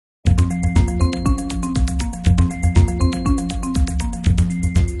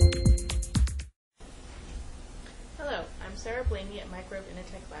Microbe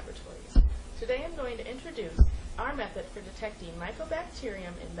Inotech Laboratories. Today I'm going to introduce our method for detecting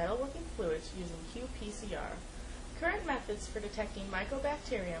Mycobacterium in metalworking fluids using qPCR. Current methods for detecting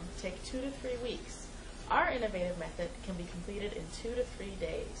Mycobacterium take 2 to 3 weeks. Our innovative method can be completed in 2 to 3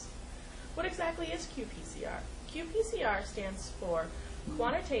 days. What exactly is qPCR? qPCR stands for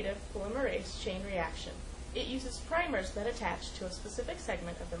Quantitative Polymerase Chain Reaction. It uses primers that attach to a specific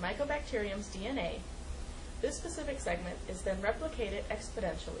segment of the Mycobacterium's DNA. This specific segment is then replicated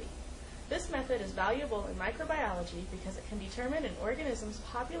exponentially. This method is valuable in microbiology because it can determine an organism's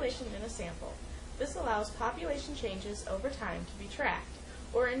population in a sample. This allows population changes over time to be tracked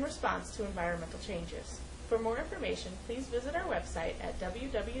or in response to environmental changes. For more information, please visit our website at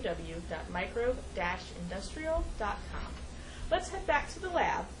www.microbe-industrial.com. Let's head back to the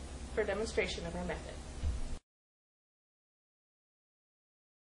lab for a demonstration of our method.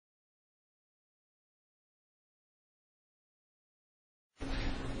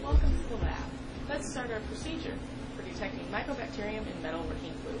 Welcome to the lab. Let's start our procedure for detecting Mycobacterium in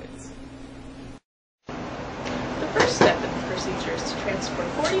metalworking fluids. The first step in the procedure is to transfer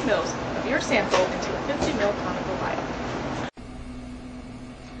 40 mL of your sample into a 50 ml conical vial.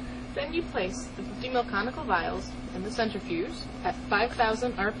 Then you place the 50 ml conical vials in the centrifuge at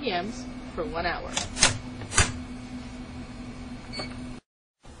 5,000 RPMs for 1 hour.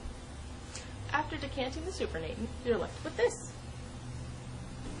 After decanting the supernatant, you're left with this.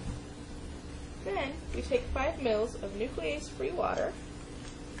 Then we take 5 mL of nuclease-free water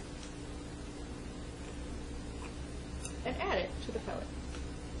and add it to the pellet.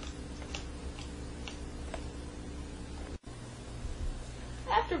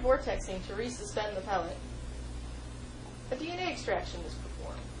 After vortexing to resuspend the pellet, a DNA extraction is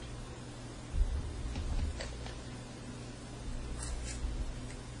performed.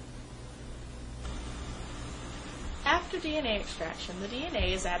 After DNA extraction, the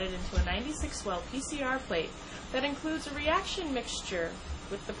DNA is added into a 96-well PCR plate that includes a reaction mixture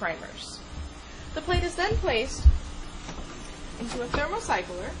with the primers. The plate is then placed into a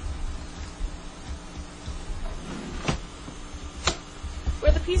thermocycler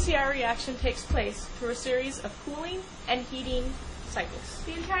where the PCR reaction takes place through a series of cooling and heating cycles.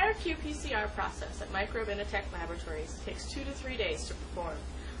 The entire qPCR process at Microbe Inotech Laboratories takes 2 to 3 days to perform,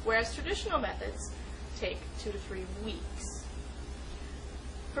 whereas traditional methods take 2 to 3 weeks.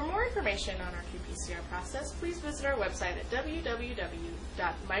 For more information on our qPCR process, please visit our website at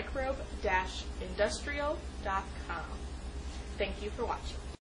www.microbe-industrial.com. Thank you for watching.